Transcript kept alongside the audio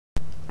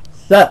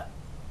Sup,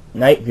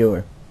 night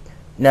viewer.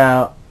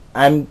 Now,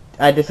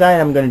 I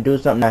decided I'm gonna do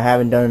something I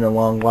haven't done in a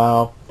long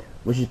while,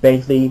 which is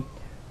basically,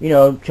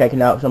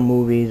 checking out some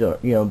movies, or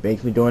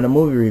basically doing a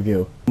movie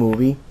review.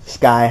 Movie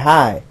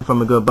SkyHigh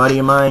from a good buddy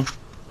of mine.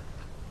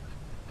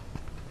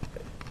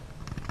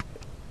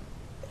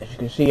 As you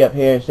can see up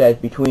here, it says,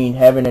 "Between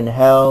heaven and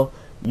hell,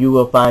 you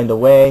will find a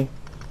way."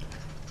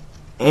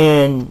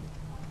 And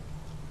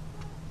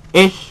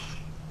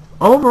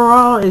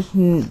overall,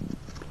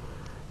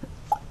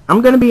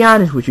 I'm gonna be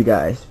honest with you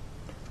guys.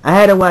 I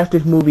had to watch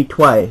this movie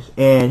twice,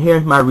 and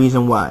here's my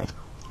reason why.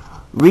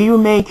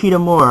 Ryuhei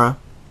Kitamura,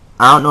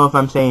 I don't know if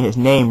I'm saying his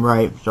name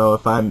right, so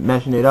if I'm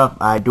messing it up,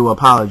 I do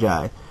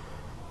apologize.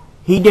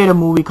 He did a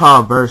movie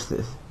called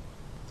Versus.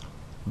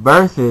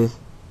 Versus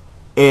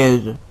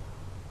is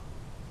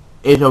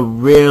a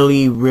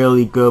really,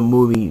 really good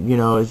movie.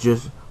 It's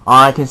just,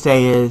 all I can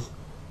say is,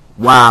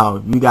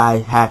 wow, you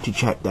guys have to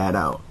check that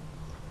out.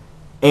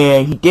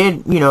 And he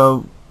did,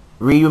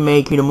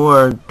 Ryuhei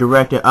Kitamura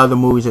directed other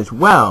movies as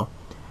well.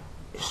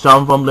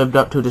 Some of them lived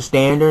up to the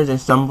standards, and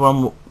some of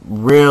them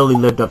really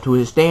lived up to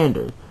his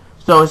standards.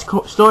 So it's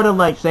sort of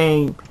like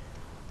saying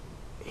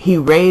he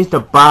raised the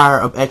bar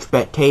of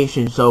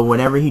expectation, so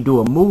whenever he do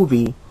a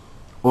movie,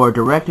 or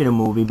directed a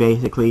movie,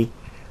 basically,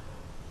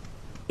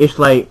 it's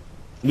like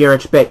your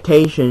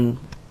expectations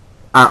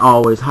are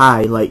always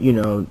high. Like,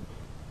 you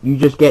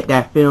just get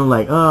that feeling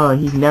like, oh,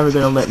 he's never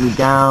gonna let me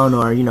down,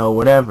 or,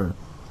 whatever.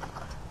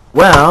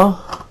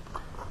 Well,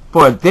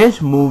 for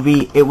this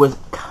movie, it was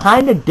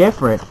kind of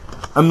different.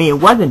 I mean, it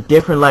wasn't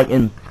different like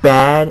in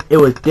bad. It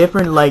was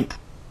different like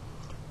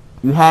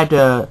you had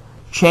to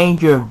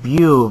change your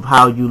view of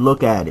how you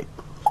look at it.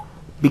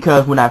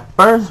 Because when I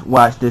first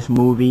watched this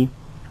movie,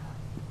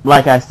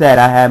 like I said,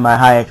 I had my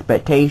high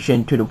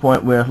expectation to the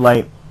point where it's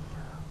like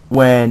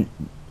when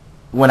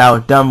I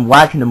was done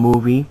watching the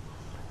movie,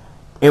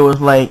 it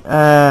was like,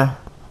 well,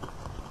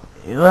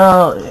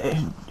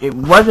 it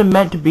wasn't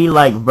meant to be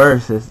like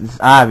Versus,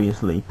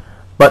 obviously,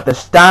 but the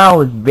style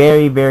was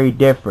very, very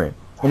different.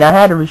 And I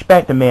had to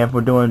respect the man for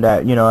doing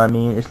that, you know what I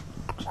mean? It's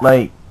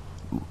like,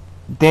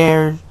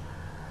 there's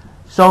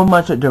so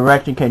much a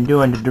director can do,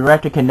 and the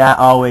director cannot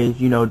always,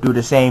 do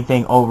the same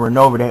thing over and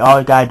over. They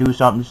always gotta do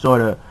something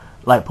sort of,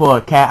 like pull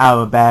a cat out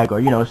of a bag,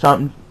 or,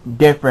 something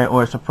different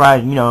or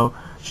surprising,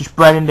 just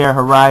spreading their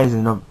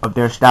horizon of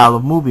their style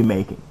of movie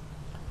making.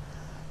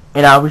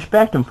 And I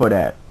respect him for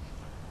that.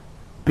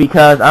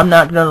 Because, I'm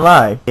not gonna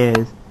lie,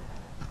 the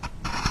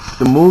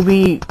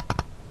movie,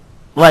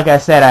 like I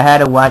said, I had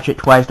to watch it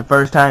twice. The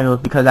first time, it was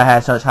because I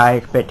had such high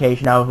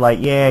expectation. I was like,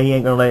 yeah, he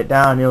ain't gonna let it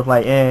down. And it was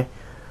like,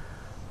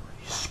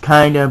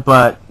 kinda,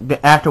 but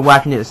after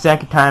watching it the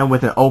second time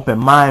with an open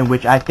mind,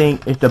 which I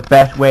think is the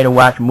best way to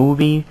watch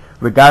movies,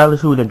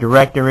 regardless who the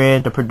director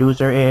is, the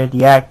producer is,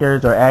 the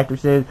actors or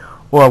actresses,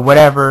 or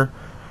whatever,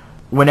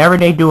 whenever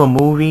they do a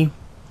movie,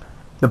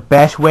 the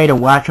best way to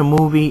watch a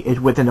movie is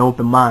with an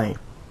open mind.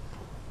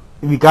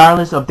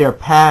 Regardless of their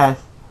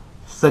past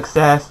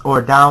success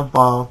or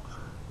downfall,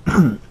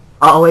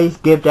 always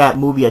give that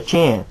movie a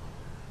chance.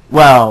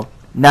 Well,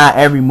 not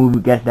every movie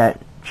gets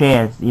that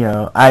chance,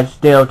 I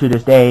still to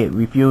this day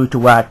refuse to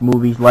watch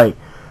movies like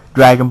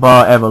Dragon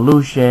Ball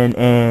Evolution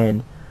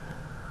and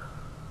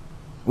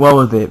what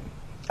was it?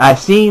 I've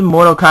seen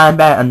Mortal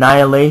Kombat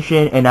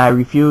Annihilation, and I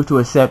refuse to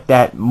accept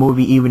that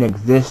movie even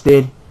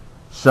existed.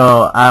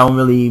 So I don't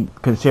really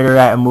consider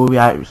that a movie.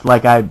 It's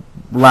like I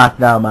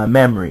blocked out my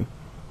memory.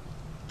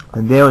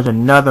 And there was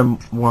another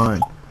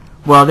one.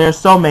 Well, there's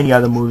so many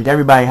other movies.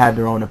 Everybody had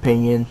their own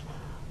opinions.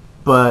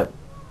 But,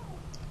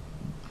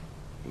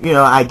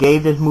 I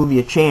gave this movie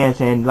a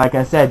chance. And like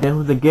I said, this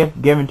was a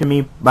gift given to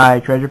me by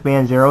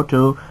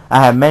TreasureFan02.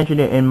 I have mentioned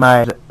it in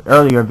my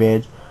earlier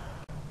vids.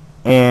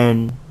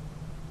 And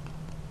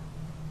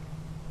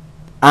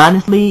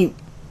honestly,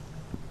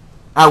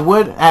 I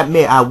would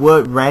admit I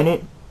would rent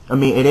it. I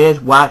mean, it is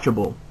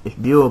watchable. It's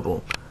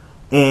viewable.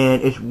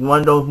 And it's one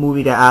of those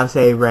movies that I'll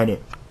say rent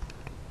it.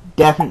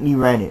 Definitely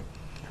rent it.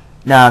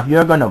 Now, if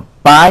you're gonna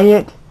buy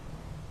it,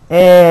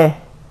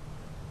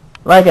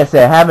 like I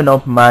said, have an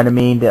open mind. I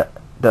mean,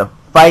 the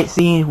fight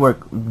scenes were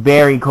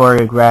very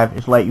choreographed.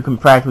 It's like you can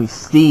practically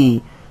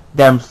see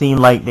them seem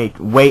like they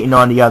waiting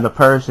on the other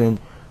person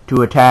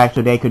to attack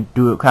so they could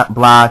do a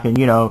block, and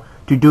to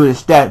do the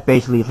step.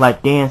 Basically, it's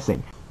like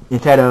dancing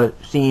instead of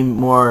seem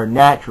more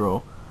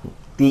natural.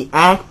 The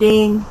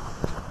acting,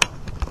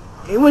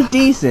 it was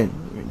decent.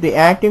 The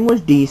acting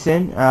was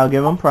decent. I'll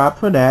give them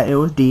props for that. It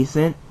was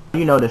decent.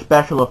 The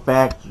special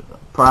effects,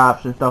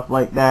 props, and stuff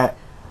like that.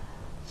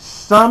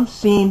 Some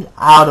seemed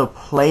out of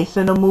place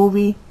in the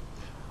movie,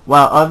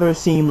 while others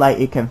seem like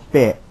it can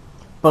fit.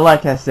 But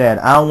like I said,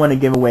 I don't want to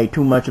give away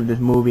too much of this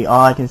movie.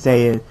 All I can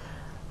say is,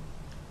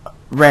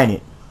 rent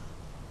it.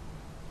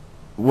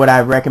 Would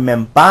I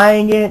recommend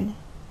buying it?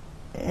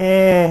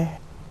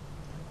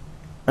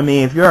 I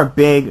mean, if you're a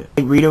big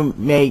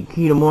Ryuhei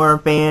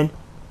Kitamura fan,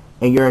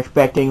 and you're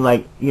expecting,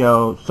 like,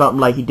 something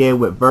like he did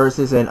with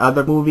Versus and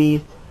other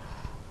movies,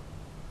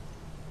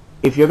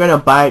 if you're gonna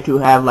buy it to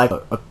have like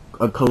a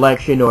a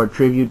collection or a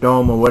tribute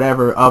dome or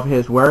whatever of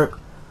his work,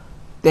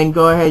 then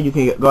go ahead, you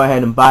can go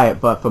ahead and buy it.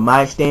 But for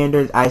my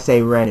standards, I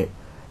say rent it.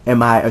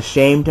 Am I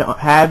ashamed to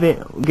have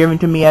it given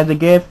to me as a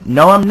gift?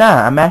 No, I'm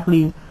not. I'm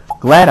actually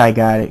glad I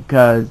got it,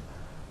 because,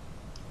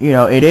 you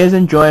know, it is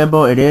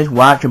enjoyable, it is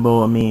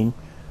watchable. I mean,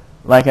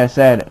 like I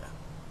said,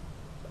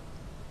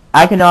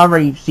 I can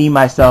already see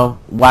myself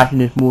watching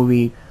this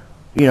movie,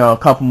 you know, a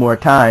couple more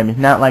times. It's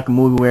not like a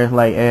movie where it's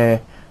like,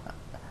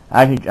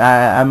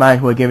 I might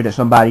as well give it to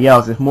somebody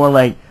else. It's more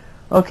like,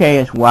 okay,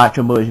 it's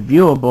watchable, it's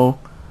viewable,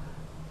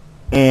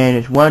 and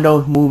it's one of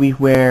those movies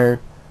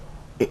where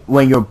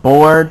when you're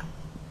bored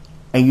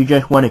and you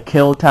just want to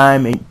kill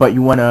time, but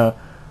you want to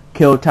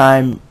kill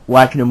time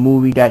watching a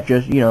movie that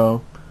just, you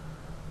know,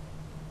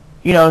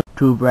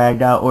 too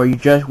bragged out, or you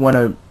just want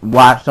to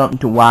watch something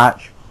to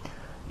watch,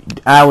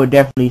 I would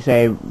definitely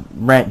say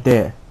rent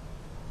this.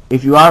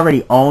 If you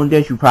already own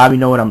this, you probably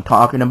know what I'm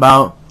talking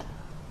about.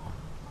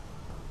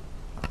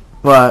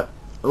 But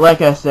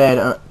like I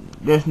said,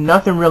 there's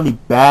nothing really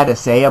bad to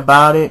say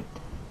about it.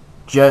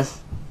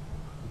 Just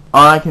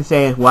all I can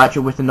say is watch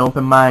it with an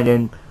open mind.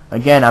 And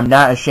again, I'm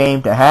not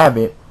ashamed to have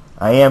it.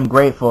 I am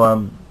grateful.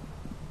 I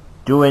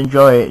do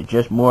enjoy it.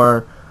 Just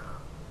more,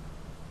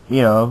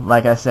 you know,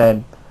 like I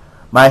said,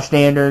 my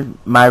standard,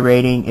 my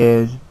rating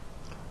is,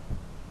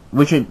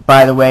 which is,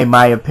 by the way,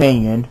 my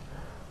opinion,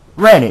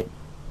 rent it.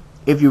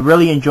 If you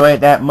really enjoy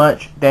it that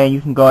much, then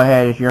you can go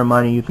ahead, it's your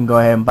money, you can go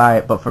ahead and buy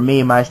it. But for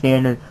me, my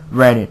standard,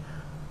 rent it.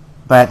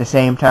 But at the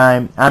same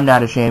time, I'm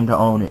not ashamed to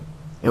own it.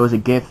 It was a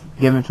gift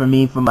given for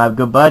me from my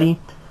good buddy,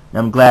 and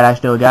I'm glad I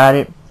still got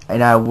it,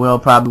 and I will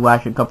probably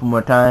watch it a couple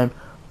more times.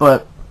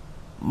 But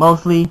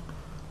mostly,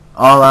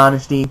 all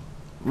honesty,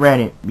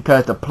 rent it.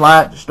 Because the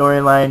plot, the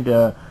storyline,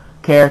 the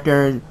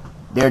characters,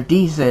 they're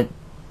decent.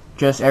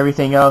 Just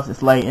everything else,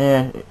 it's like,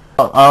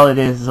 all it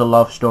is a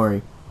love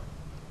story.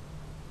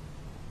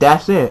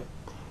 That's it.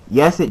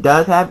 Yes, it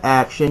does have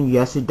action.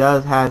 Yes, it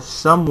does have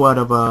somewhat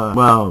of a,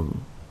 well,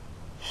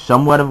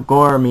 somewhat of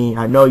gore. I mean,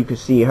 I know you can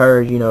see her,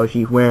 you know,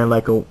 she's wearing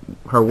like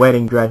her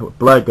wedding dress with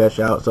blood gush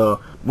out. So,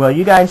 well,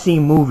 you guys see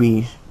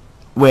movies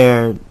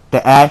where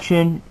the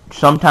action,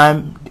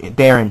 sometimes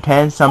they're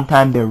intense,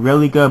 sometimes they're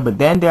really good, but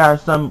then there are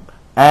some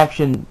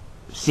action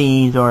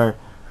scenes or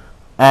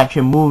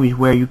action movies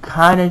where you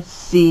kind of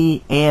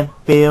see and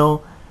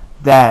feel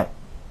that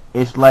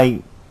it's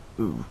like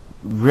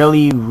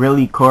really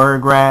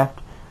choreographed.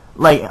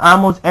 Like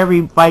almost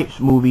every fight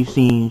movie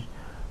scenes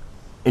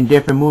in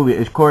different movies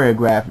is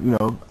choreographed, you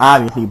know,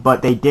 obviously,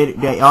 but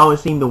they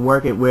always seem to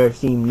work it where it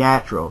seemed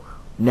natural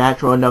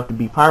enough to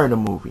be part of the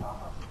movie.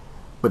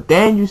 But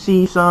then you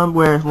see some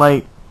where it's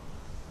like,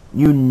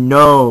 you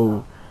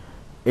know,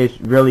 it's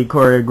really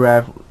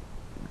choreographed.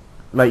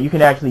 Like you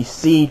can actually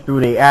see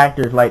through the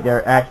actors, like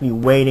they're actually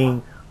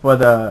waiting for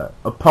the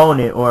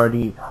opponent or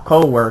the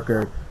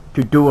co-worker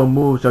to do a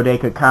move so they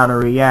could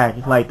counter-react.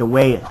 It's like the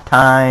way it's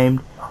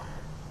timed,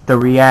 the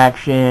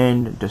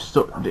reaction,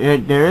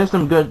 there is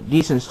some good,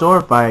 decent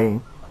sword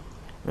fighting.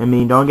 I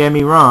mean, don't get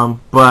me wrong,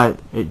 but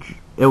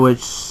it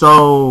was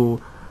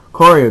so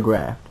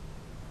choreographed.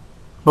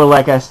 But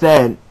like I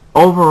said,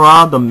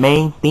 overall, the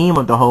main theme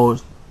of the whole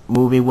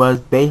movie was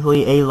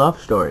basically a love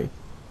story.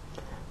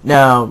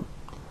 Now,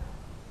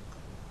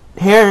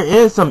 here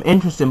is some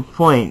interesting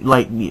point,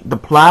 like the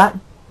plot,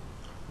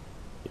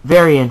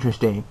 very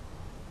interesting.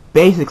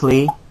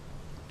 Basically,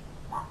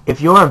 if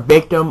you're a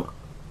victim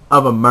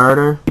of a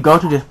murder, you go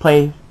to this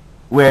place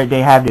where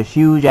they have this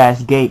huge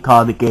ass gate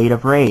called the Gate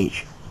of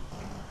Rage.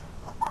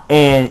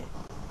 And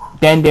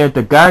then there's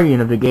the guardian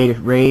of the Gate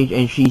of Rage,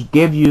 and she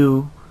gives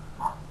you,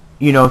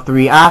 you know,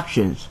 3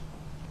 options.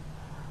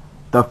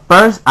 The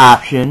first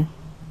option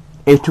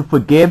is to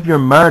forgive your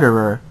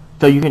murderer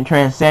so you can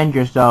transcend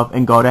yourself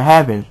and go to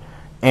heaven.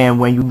 And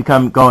when you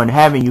go in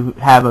heaven, you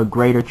have a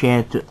greater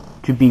chance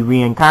to be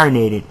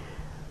reincarnated.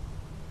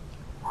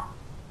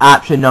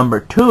 Option number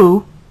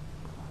 2,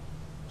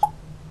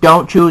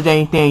 don't choose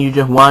anything, you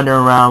just wander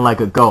around like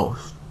a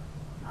ghost.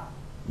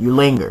 You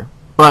linger.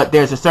 But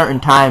there's a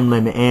certain time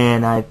limit,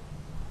 and I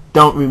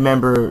don't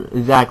remember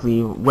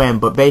exactly when,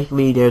 but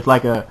basically there's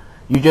like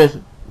you just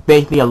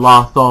basically a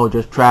lost soul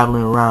just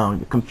traveling around,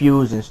 you're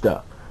confused and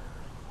stuff.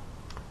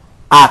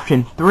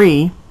 Option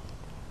 3,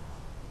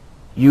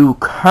 you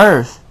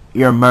curse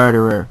your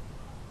murderer,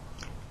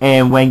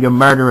 and when your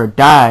murderer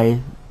dies,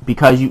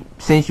 because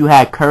since you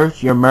had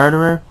cursed your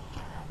murderer,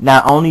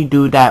 not only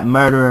do that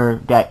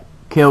murderer that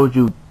killed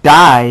you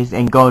dies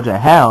and go to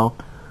hell,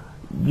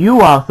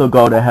 you also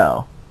go to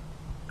hell.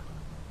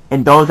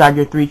 And those are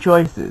your 3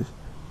 choices.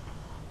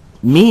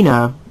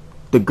 Mina,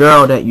 the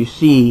girl that you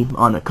see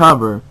on the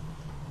cover,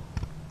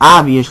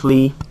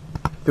 obviously,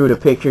 through the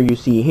picture you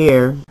see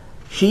here,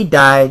 she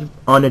died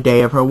on the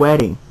day of her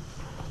wedding.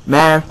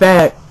 Matter of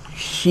fact,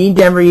 she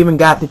never even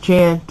got the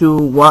chance to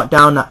walk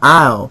down the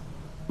aisle.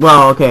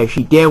 Well, okay,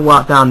 she did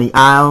walk down the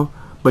aisle,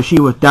 but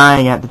she was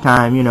dying at the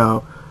time, you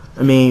know.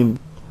 I mean,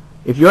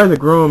 if you're the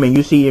groom and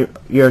you see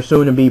your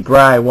soon-to-be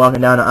bride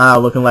walking down the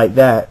aisle looking like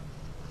that,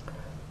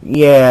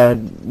 yeah,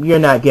 you're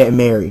not getting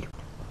married.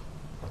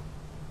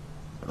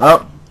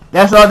 Well,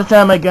 that's all the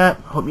time I got.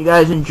 Hope you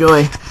guys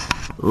enjoy.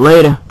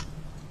 Later.